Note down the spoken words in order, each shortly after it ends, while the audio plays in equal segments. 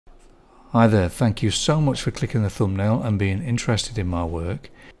Hi there, thank you so much for clicking the thumbnail and being interested in my work.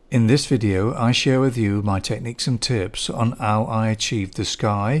 In this video I share with you my techniques and tips on how I achieved the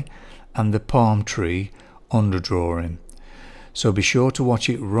sky and the palm tree underdrawing. So be sure to watch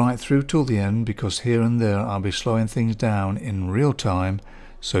it right through till the end, because here and there I'll be slowing things down in real time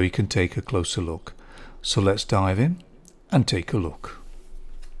so you can take a closer look. So let's dive in and take a look.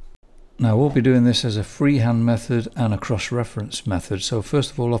 Now we'll be doing this as a freehand method and a cross-reference method. So first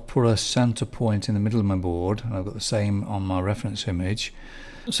of all, I've put a center point in the middle of my board, and I've got the same on my reference image.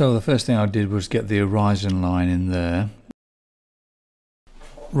 So the first thing I did was get the horizon line in there.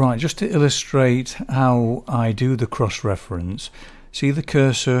 Right, just to illustrate how I do the cross-reference, see the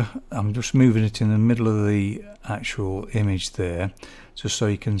cursor, I'm just moving it in the middle of the actual image there, just so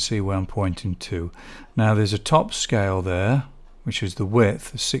you can see where I'm pointing to. Now there's a top scale there, which is the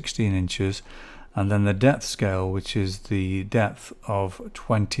width, 16 inches, and then the depth scale, which is the depth of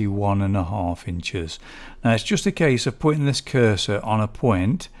 21.5 inches. Now it's just a case of putting this cursor on a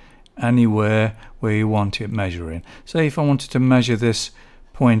point anywhere where you want it measuring. Say if I wanted to measure this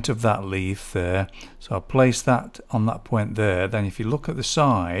point of that leaf there, so I'll place that on that point there. Then if you look at the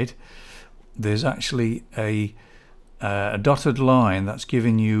side, there's actually a dotted line that's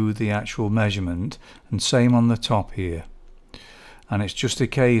giving you the actual measurement, and same on the top here. And it's just a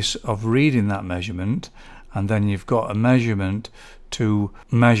case of reading that measurement, and then you've got a measurement to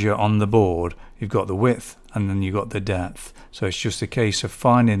measure on the board. You've got the width and then you've got the depth. So it's just a case of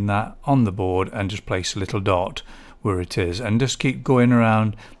finding that on the board and just place a little dot where it is, and just keep going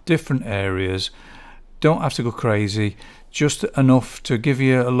around different areas. Don't have to go crazy, just enough to give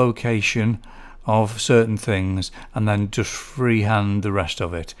you a location of certain things, and then just freehand the rest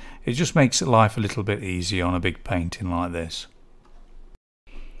of it. It just makes life a little bit easier on a big painting like this.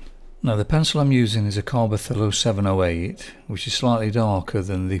 Now the pencil I'm using is a Carbothello 708, which is slightly darker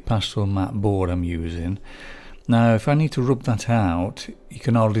than the pastel matte board I'm using. Now if I need to rub that out, you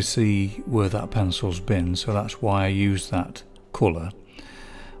can hardly see where that pencil's been, so that's why I use that colour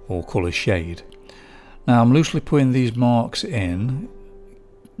or colour shade. Now I'm loosely putting these marks in,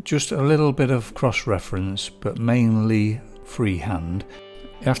 just a little bit of cross-reference, but mainly freehand.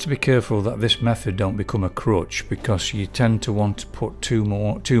 You have to be careful that this method don't become a crutch, because you tend to want to put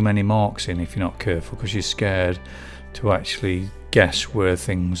too many marks in if you're not careful, because you're scared to actually guess where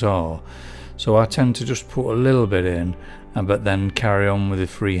things are. So I tend to just put a little bit in, but then carry on with the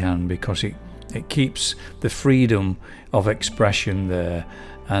freehand, because it keeps the freedom of expression there,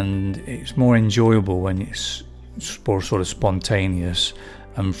 and it's more enjoyable when it's sort of spontaneous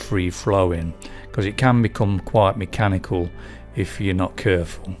and free flowing, because it can become quite mechanical if you're not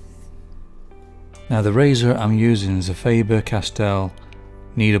careful. Now the razor I'm using is a Faber-Castell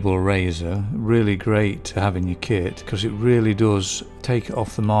kneadable razor, really great to have in your kit, because it really does take it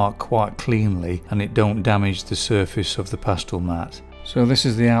off the mark quite cleanly, and it don't damage the surface of the pastel mat. So this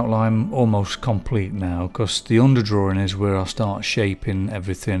is the outline almost complete now, because the underdrawing is where I start shaping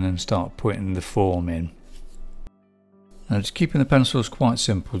everything and start putting the form in. Now just keeping the pencils quite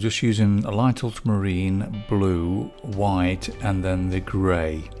simple, just using a light ultramarine, blue, white, and then the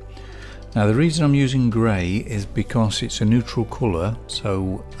grey. Now the reason I'm using grey is because it's a neutral colour,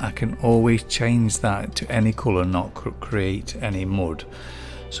 so I can always change that to any colour, not create any mud.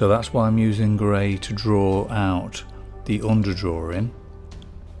 So that's why I'm using grey to draw out the underdrawing.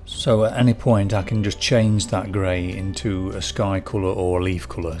 So at any point I can just change that grey into a sky colour or a leaf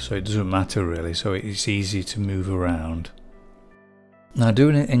colour, so it doesn't matter really, so it's easy to move around. Now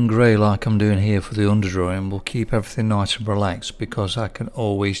doing it in grey like I'm doing here for the underdrawing will keep everything nice and relaxed, because I can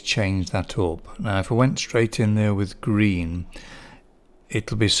always change that up. Now if I went straight in there with green,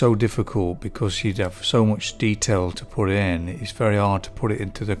 it'll be so difficult, because you'd have so much detail to put in. It's very hard to put it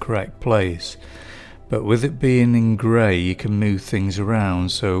into the correct place. But with it being in grey, you can move things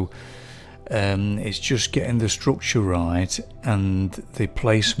around, so it's just getting the structure right and the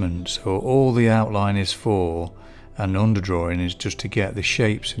placement. So all the outline is for, and underdrawing is just to get the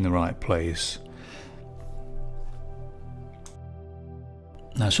shapes in the right place.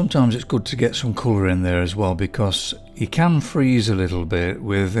 Now sometimes it's good to get some colour in there as well, because you can freeze a little bit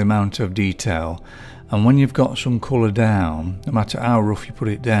with the amount of detail, and when you've got some colour down, no matter how rough you put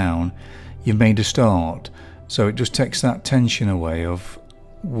it down, you've made a start. So it just takes that tension away of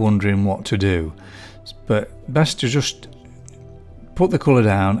wondering what to do. But best to just put the colour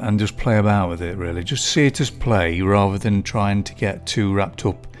down and just play about with it really. Just see it as play, rather than trying to get too wrapped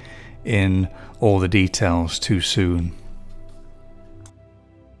up in all the details too soon.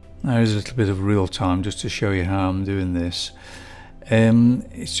 Now here's a little bit of real time just to show you how I'm doing this.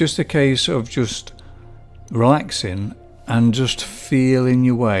 It's just a case of just relaxing and just feeling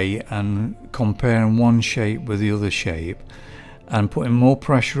your way and comparing one shape with the other shape and putting more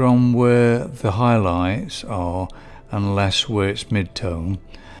pressure on where the highlights are and less where it's mid-tone.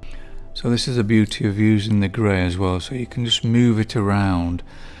 So this is the beauty of using the grey as well, so you can just move it around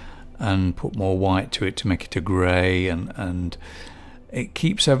and put more white to it to make it a grey, and it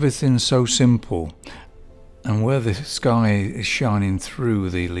keeps everything so simple. And where the sky is shining through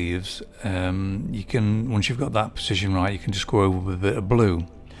the leaves, you can, once you've got that position right, you can just go over with a bit of blue.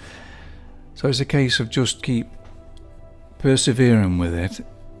 So it's a case of just keep persevering with it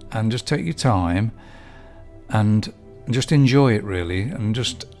and just take your time and just enjoy it really, and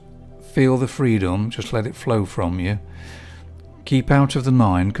just feel the freedom, just let it flow from you. Keep out of the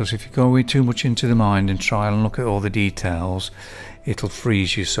mind, because if you go way too much into the mind and try and look at all the details, it'll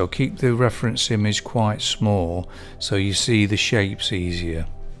freeze you. So keep the reference image quite small so you see the shapes easier.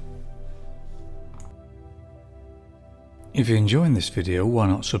 If you're enjoying this video, why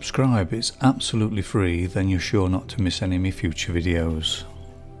not subscribe? It's absolutely free, then you're sure not to miss any of my future videos.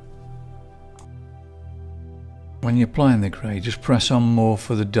 When you're applying the grey, just press on more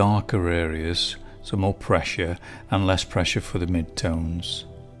for the darker areas, so more pressure, and less pressure for the mid-tones.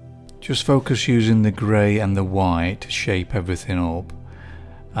 Just focus using the grey and the white to shape everything up,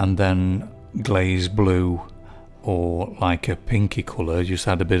 and then glaze blue or like a pinky colour, just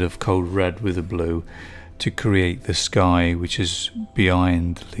add a bit of code red with the blue to create the sky which is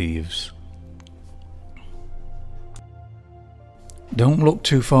behind the leaves. Don't look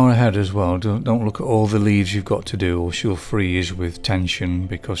too far ahead as well. Don't look at all the leaves you've got to do, or she'll freeze with tension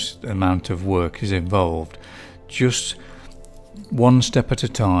because the amount of work is involved. Just one step at a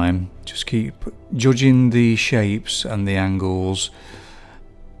time. Just keep judging the shapes and the angles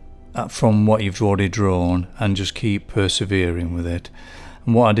from what you've already drawn, and just keep persevering with it.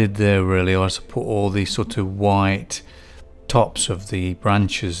 And what I did there really was to put all these sort of white tops of the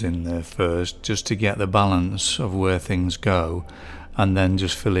branches in there first, just to get the balance of where things go, and then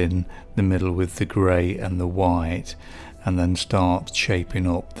just fill in the middle with the grey and the white, and then start shaping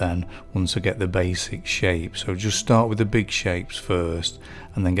up then once I get the basic shape. So just start with the big shapes first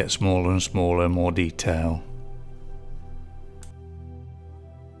and then get smaller and smaller and more detail.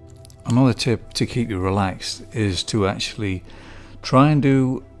 Another tip to keep you relaxed is to actually try and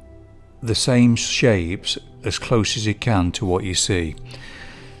do the same shapes as close as you can to what you see,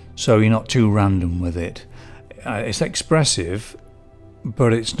 so you're not too random with it. It's expressive,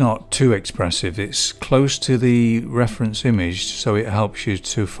 but it's not too expressive. It's close to the reference image, so it helps you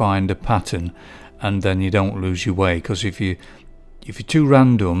to find a pattern, and then you don't lose your way, because if you're too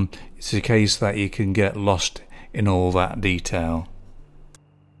random, it's a case that you can get lost in all that detail.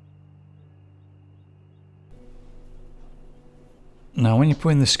 Now when you're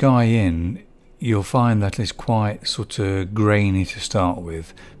putting the sky in, you'll find that it's quite sort of grainy to start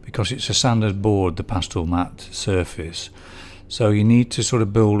with, because it's a standard board, the pastel matte surface. So you need to sort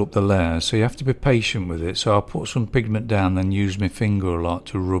of build up the layers, so you have to be patient with it. So I'll put some pigment down, then use my finger a lot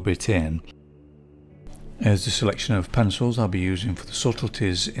to rub it in. Here's the selection of pencils I'll be using for the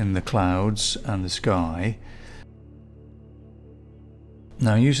subtleties in the clouds and the sky.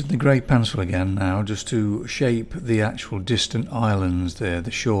 Now using the grey pencil again now, just to shape the actual distant islands there,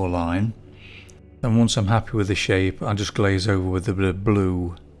 the shoreline. And once I'm happy with the shape, I'll just glaze over with a bit of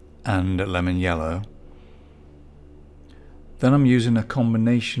blue and lemon yellow. Then I'm using a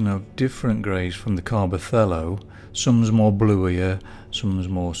combination of different greys from the Carbothello. Some's more bluier, some's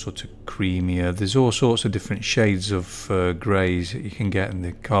more sort of creamier. There's all sorts of different shades of greys that you can get in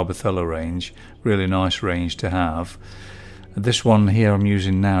the Carbothello range. Really nice range to have. This one here I'm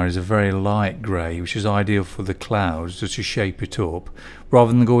using now is a very light grey, which is ideal for the clouds, just to shape it up,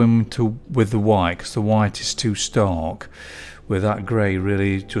 rather than going with the white, because the white is too stark. Where that grey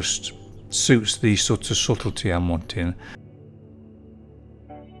really just suits the sort of subtlety I'm wanting.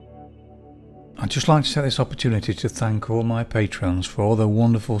 I'd just like to take this opportunity to thank all my patrons for all their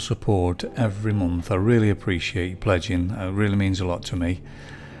wonderful support every month. I really appreciate you pledging, it really means a lot to me.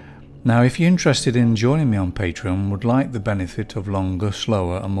 Now if you're interested in joining me on Patreon and would like the benefit of longer,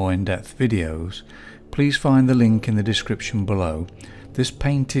 slower and more in-depth videos, please find the link in the description below. This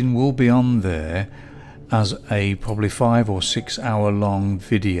painting will be on there as a probably 5 or 6 hour long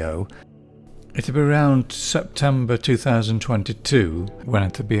video. It'll be around September 2022 when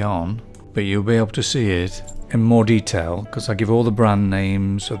it'll be on, but you'll be able to see it in more detail because I give all the brand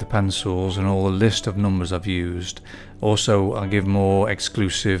names of the pencils and all the list of numbers I've used. Also I'll give more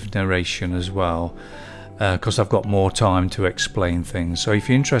exclusive narration as well because I've got more time to explain things. So if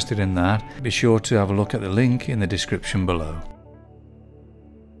you're interested in that, be sure to have a look at the link in the description below.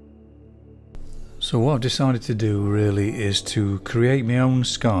 So what I've decided to do really is to create my own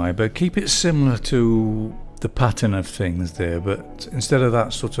sky, but keep it similar to the pattern of things there, but instead of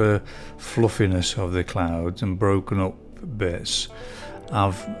that sort of fluffiness of the clouds and broken up bits,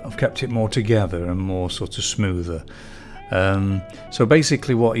 I've kept it more together and more sort of smoother. So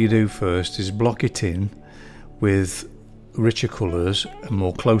basically what you do first is block it in with richer colours and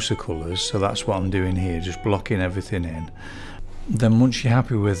more closer colours, so that's what I'm doing here, just blocking everything in. Then once you're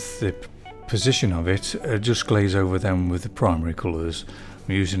happy with the position of it, just glaze over them with the primary colours.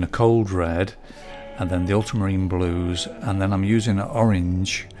 I'm using a cold red and then the ultramarine blues, and then I'm using an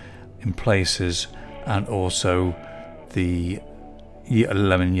orange in places and also the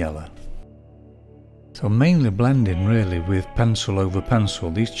lemon yellow. So mainly blending really with pencil over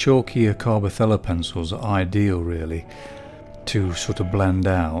pencil. These chalkier Carbothello pencils are ideal really to sort of blend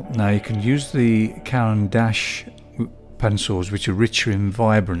out. Now you can use the Caran d'Ache pencils which are richer in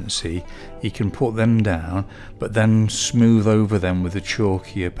vibrancy. You can put them down but then smooth over them with the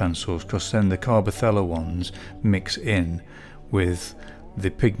chalkier pencils, because then the Carbothello ones mix in with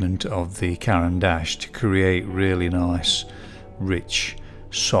the pigment of the Caran d'Ache to create really nice, rich,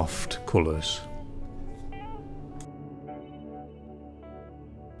 soft colours.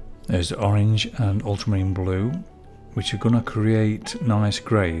 There's orange and ultramarine blue, which are going to create nice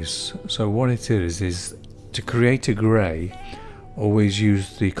greys. So what it is to create a grey, always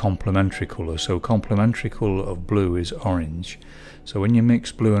use the complementary colour. So complementary colour of blue is orange. So when you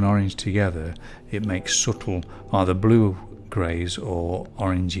mix blue and orange together, it makes subtle either blue greys or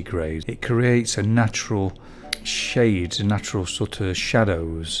orangey greys. It creates a natural shades, a natural sort of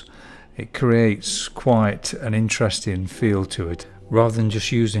shadows. It creates quite an interesting feel to it. Rather than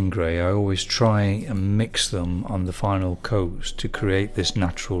just using grey, I always try and mix them on the final coats to create this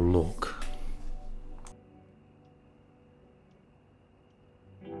natural look.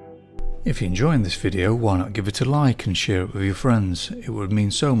 If you're enjoying this video, why not give it a like and share it with your friends? It would mean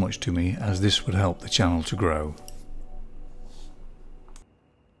so much to me, as this would help the channel to grow.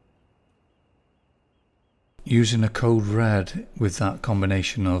 Using a cold red with that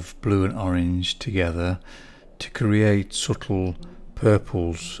combination of blue and orange together to create subtle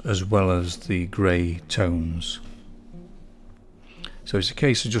purples as well as the grey tones. So it's a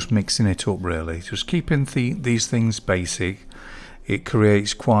case of just mixing it up really, just keeping these things basic. It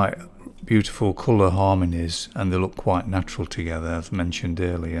creates quite beautiful colour harmonies and they look quite natural together, as mentioned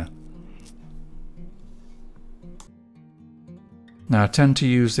earlier. Now I tend to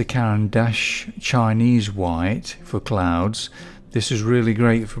use the Caran d'Ache Chinese white for clouds. This is really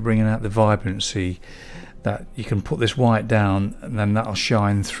great for bringing out the vibrancy, that you can put this white down and then that'll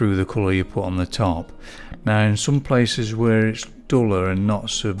shine through the colour you put on the top. Now in some places where it's duller and not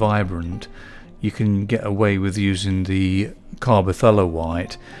so vibrant, you can get away with using the Carbothello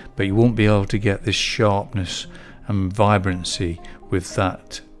white, but you won't be able to get this sharpness and vibrancy with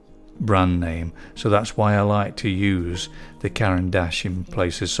that brand name. So that's why I like to use the Caran d'Ache in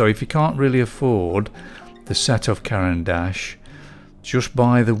places. So if you can't really afford the set of Caran d'Ache, just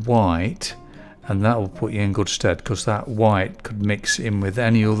buy the white and that will put you in good stead, because that white could mix in with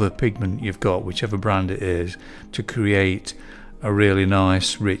any other pigment you've got, whichever brand it is, to create a really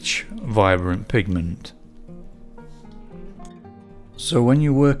nice, rich, vibrant pigment. So when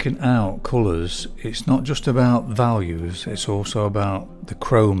you're working out colours, it's not just about values, it's also about the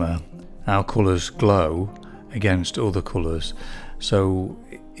chroma, how colours glow against other colours. So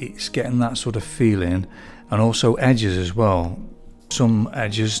it's getting that sort of feeling, and also edges as well. Some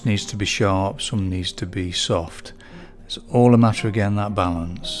edges needs to be sharp, some needs to be soft. It's all a matter again that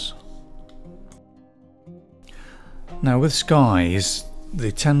balance. Now with skies, they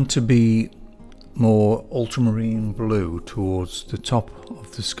tend to be more ultramarine blue towards the top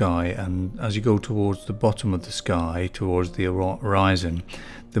of the sky, and as you go towards the bottom of the sky, towards the horizon,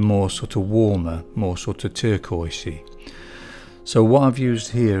 the more sort of warmer, more sort of turquoisey. So what I've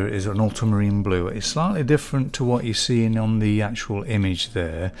used here is an ultramarine blue. It's slightly different to what you're seeing on the actual image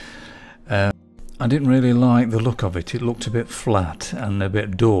there. I didn't really like the look of it. It looked a bit flat and a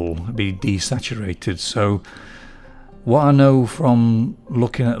bit dull, a bit desaturated. So what I know from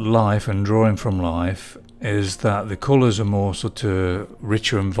looking at life and drawing from life is that the colours are more sort of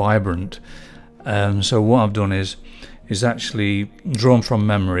richer and vibrant. So what I've done is actually drawn from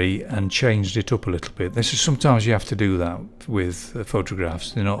memory and changed it up a little bit. This is sometimes you have to do that with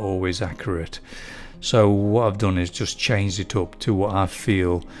photographs, they're not always accurate. So what I've done is just changed it up to what I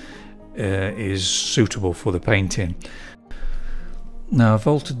feel is suitable for the painting. Now I've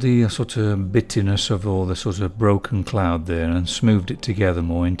altered the sort of bittiness of all the sort of broken cloud there and smoothed it together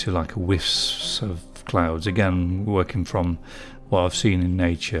more into like a wisps of clouds, again working from what I've seen in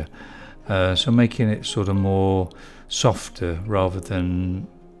nature. So making it sort of more softer rather than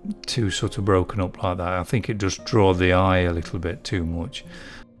too sort of broken up like that. I think it does draw the eye a little bit too much.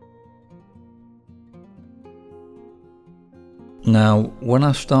 Now when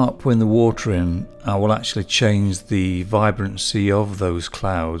I start putting the water in, I will actually change the vibrancy of those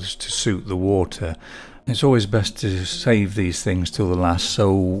clouds to suit the water. It's always best to save these things till the last,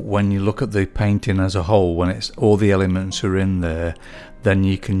 so when you look at the painting as a whole, when it's all the elements are in there, then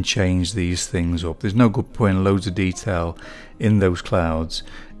you can change these things up. There's no good putting loads of detail in those clouds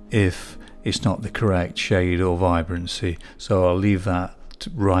if it's not the correct shade or vibrancy, so I'll leave that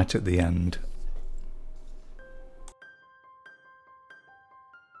right at the end.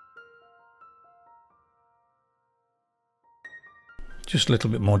 Just a little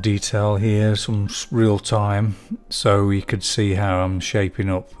bit more detail here, some real time, so you could see how I'm shaping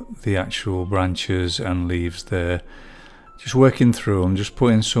up the actual branches and leaves there. Just working through them, just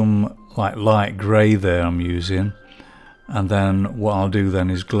putting some like light grey there I'm using, and then what I'll do then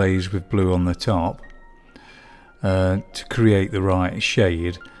is glaze with blue on the top to create the right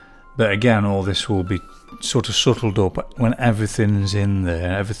shade. But again, all this will be sort of subtled up when everything's in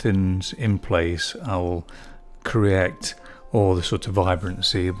there, everything's in place. I'll create all the sort of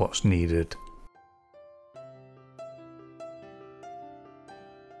vibrancy of what's needed.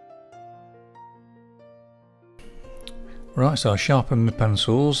 Right, so I sharpened my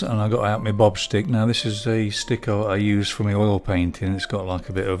pencils and I got out my bob stick. Now this is a stick I use for my oil painting. It's got like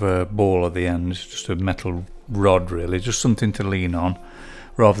a bit of a ball at the end. It's just a metal rod really, just something to lean on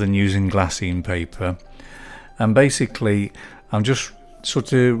rather than using glassine paper. And basically I'm just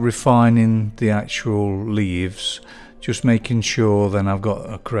sort of refining the actual leaves, just making sure then I've got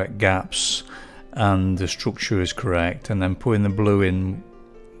the correct gaps and the structure is correct, and then putting the blue in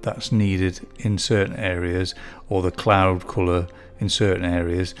that's needed in certain areas, or the cloud colour in certain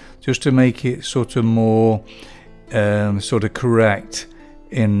areas, just to make it sort of more sort of correct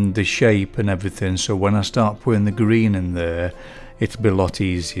in the shape and everything. So when I start putting the green in there, it'll be a lot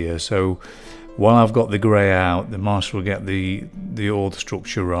easier. So while I've got the grey out, the master will get all the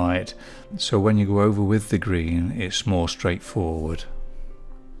structure right. So when you go over with the green, it's more straightforward.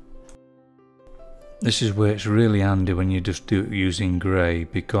 This is where it's really handy when you just do it using grey,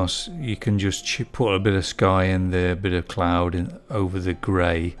 because you can just put a bit of sky in there, a bit of cloud over the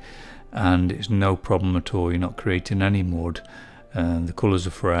grey, and it's no problem at all. You're not creating any mud, and the colours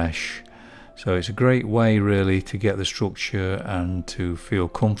are fresh. So it's a great way really to get the structure and to feel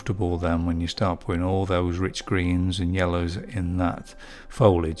comfortable then when you start putting all those rich greens and yellows in that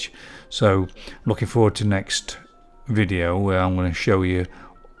foliage. So looking forward to next video where I'm going to show you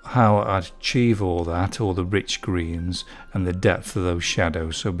how I achieve all that, all the rich greens and the depth of those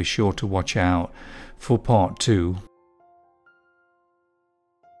shadows. So be sure to watch out for part 2.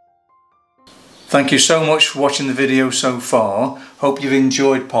 Thank you so much for watching the video so far. Hope you've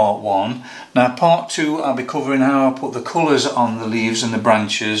enjoyed part 1. Now part 2 I'll be covering how I put the colours on the leaves and the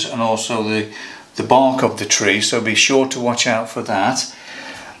branches and also the bark of the tree, so be sure to watch out for that.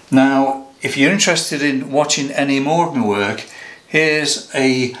 Now if you're interested in watching any more of my work, here's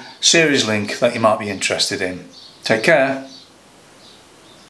a series link that you might be interested in. Take care.